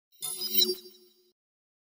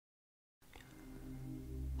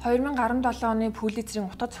2017 оны Пулитцерийн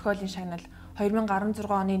утга зохиолын шагнал, 2016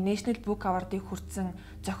 оны National Book Award-ыг хүртсэн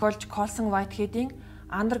зохиолч Colson Whitehead-ийн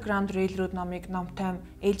Underground Railroad номыг номтойм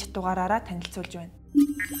ээлж дугаараараа танилцуулж байна.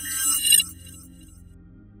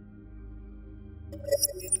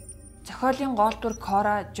 Зохиолын гол дүр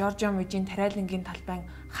Кора Жоржиа мужийн тариалангийн талбайн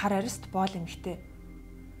хар арист боол эмэгтэй.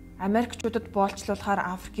 Америкчуудад боолчлуулахаар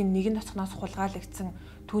Африкийн нэгэн тоцгоноос хулгайлагдсан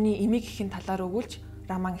түүний эмийг ихэн талаар өгүүлж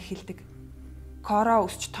роман эхэлдэг. Кора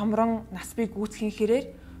өсч томрон нас бий гүйцхийн хэрээр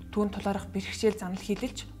түүн тулгарх бэрхшээл занал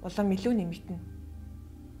хилэлж улам илүү нэмэгдэнэ.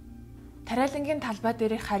 Тариалангийн талбай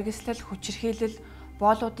дээрх харгислал, хүчирхийлэл,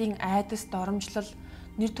 боолуудын айдас, доромжлол,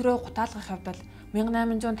 нэр төрөө гутаалгах явдал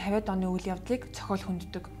 1850-ад оны үйл явдлыг зохиол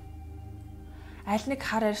хүнддэг. Аль нэг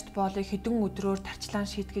хар арист боолыг хэдэн өдрөөр тарчлаан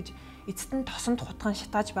шийтгэж эцэст нь тосонд хутган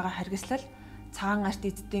шатааж байгаа харгислал цагаан арт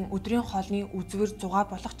эцэдийн өдрийн хоолны үзвэр зугаа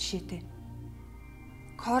болох жишээтэй.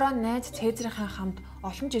 Кора найз Цэзрийнхаа хамт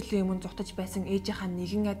олон жилийн өмнө зутаж байсан ээжийнхаа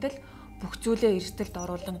нэгэн адил бүх зүйлээ эрсдэлд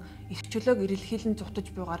оруулан эрхчлөөг эрэлхийлэн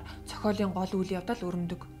зутаж буйгаар зохиолын гол үйл явдал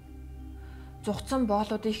өрнөдөг. Зугцсан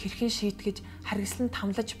боолуудыг хэрхэн шийтгэж харгислан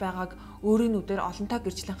тамлаж байгааг өөрийн нүдээр олонтоо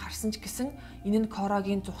гэрчлэн харсан ч гэсэн энэ нь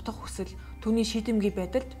Корагийн зүхтах хүсэл түүний шийдэмгий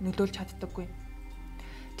байдалд нөлөөлж чаддаггүй.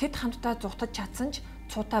 Тэд хамтдаа зүхтаж чадсан ч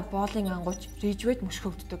цуутай боолын ангууч Рижвэд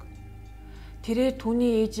мөшгөгддөг. Тэрээр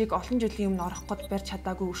түүний ээжийг олон жилийн өмнө орох гээд барьж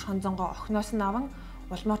чадаагүй үш хонзонгоо охиноос нь аван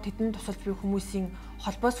улмаар тэдэнд тусалж буй хүмүүсийн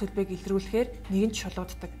холбоо сүлбээг илрүүлэхээр нэгэнт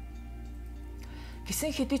шулууддаг.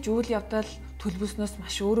 Гисэн хэдий ч үйл явдал төлбөснөөс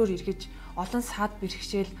маш өөрөөр эргэж олон саад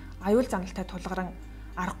бэрхшээл аюул заналтай тулгаран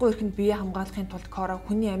аргагүй эрхэнд бие хамгаалахын тулд Кора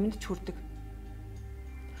хүний амьд чүрдэг.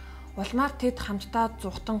 Улмаар тэд хамтдаа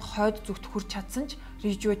зүхтан хойд зүгт хүрч чадсан ч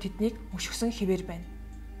Рижвэ тэднийг мөшгсөн хэвээр байна.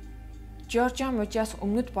 Жоржиа мужаас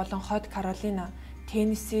өмнөд болон хойд Каролина,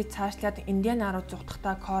 Теннесси цаашлаад Индиана руу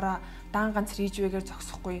зүхтахдаа Кора даан ганц Рижвэгээр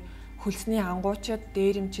зогсохгүй хөлсний ангуучид,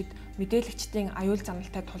 дээрэмчид, мэдээлэгчдийн аюул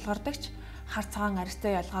заналтай тулгардагч хар цагаан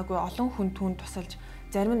аристаа ялгаагүй олон хүн түүнд тусалж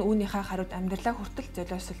зарим нь үүнийхээ хариуд амьдралаа хүртэл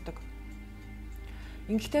золиослдог.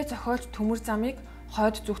 Ингэхдээ зохиолч төмөр замыг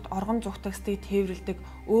хойд зүгт оргон зүгтгсдгийг тээвэрлдэг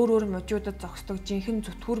өөр мужуудад зогсдог жинхэнэ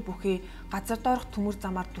зүтгүүр бүхий газар доорх төмөр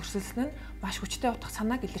замаар дүрсэлсэн нь маш хүчтэй утга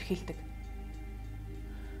санааг илэрхийлдэг.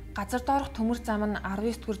 Газар доорх төмөр зам нь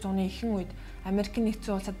 19-р зууны ихэнх үед Америкийн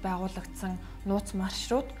нэгдсэн улсад байгуулагдсан нууц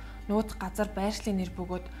маршрут, нууц газар байршлын нэр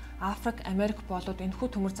бөгөөд Африк, Америк болоод энэхүү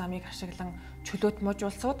төмөр замыг ашиглан чөлөөт муж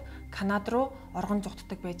улсууд Канада руу оргон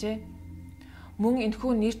зүгтдэг байжээ. Мөн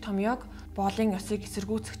энэхүү нэр томьёог боолын ёсыг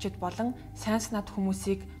эсэргүүцэгчид болон сайнс над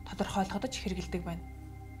хүмүүсийг тодорхойлоход хэрэгэлдэг байна.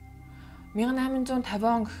 1850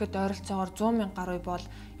 он гэхэд ойролцоогоор 100 мянга гаруй бол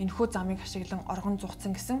энэхүү замыг ашиглан оргон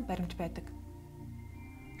зүгтсэн гэсэн баримт байдаг.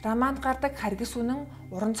 Романд гардаг харгис үнэн,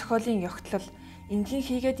 уран зохиолын ёгтлол, энгийн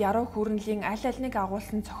хийгээд яруу хүүрнэлийн аль алиныг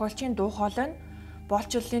агуулсан зохиолчийн дуу хоолой нь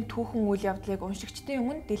боолчлолын түүхэн үйл явдлыг уншигчдын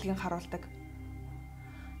өмнө дэлгэн харуулдаг.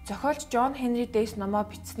 Зохиолч Джон Хенри Дейс номоо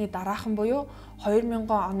бичсэний дараахан буюу 2000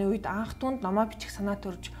 оны үед анх түүнд номоо бичих санаа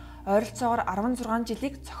төрж ойролцоогоор 16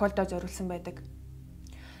 жилийг зохиолдоо зориулсан байдаг.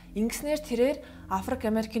 Ингэснээр тэрээр Африк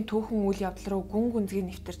Америкийн түүхэн үйл явдал руу гүн гүнзгий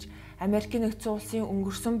нэвтэрч Америкийн нэгдсэн улсын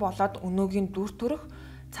өнгөрсөн болоод өнөөгийн дүр төрх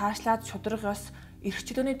цаашлаад шудраг ёс эрх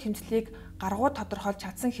чөлөөний тэмцлийг гаргуу тодорхойлж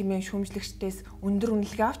чадсан хэмээн шүүмжлэгчдээс өндөр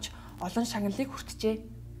үнэлгээ авч олон шагналыг хүртжээ.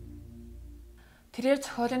 Тэрээр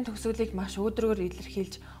зохиолын төгсгөлийг маш өөдрөөр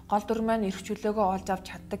илэрхийлж гол дүр маань эрх чөлөөгөө олж авч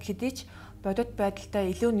чаддаг хэдий ч бодит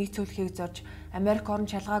байдалтай илүү нийцүүлэхийг зорж Америк орн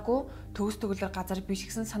шалгаагүй төгс төгөлөр газар биш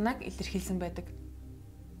гэсэн санааг илэрхийлсэн байдаг.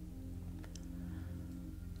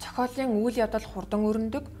 Зохиолын үйл явдал хурдан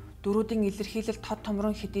өрнөдөг, дөрүүдийн илэрхийлэл тод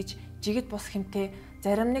томрон хэдий ч жигд бус хэмтэй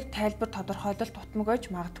зарим нэг тайлбар тодорхойлолт дутмаг ойж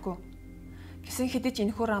магадгүй. Гэсэн хэдий ч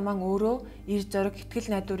энэхүү роман өөрөө ир зориг итгэл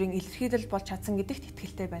найдварын илэрхийлэл болж чадсан гэдэгт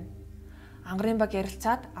итгэлтэй байна. Ангарын баг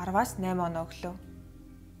ярилцаад 10-8 оноо өглөө.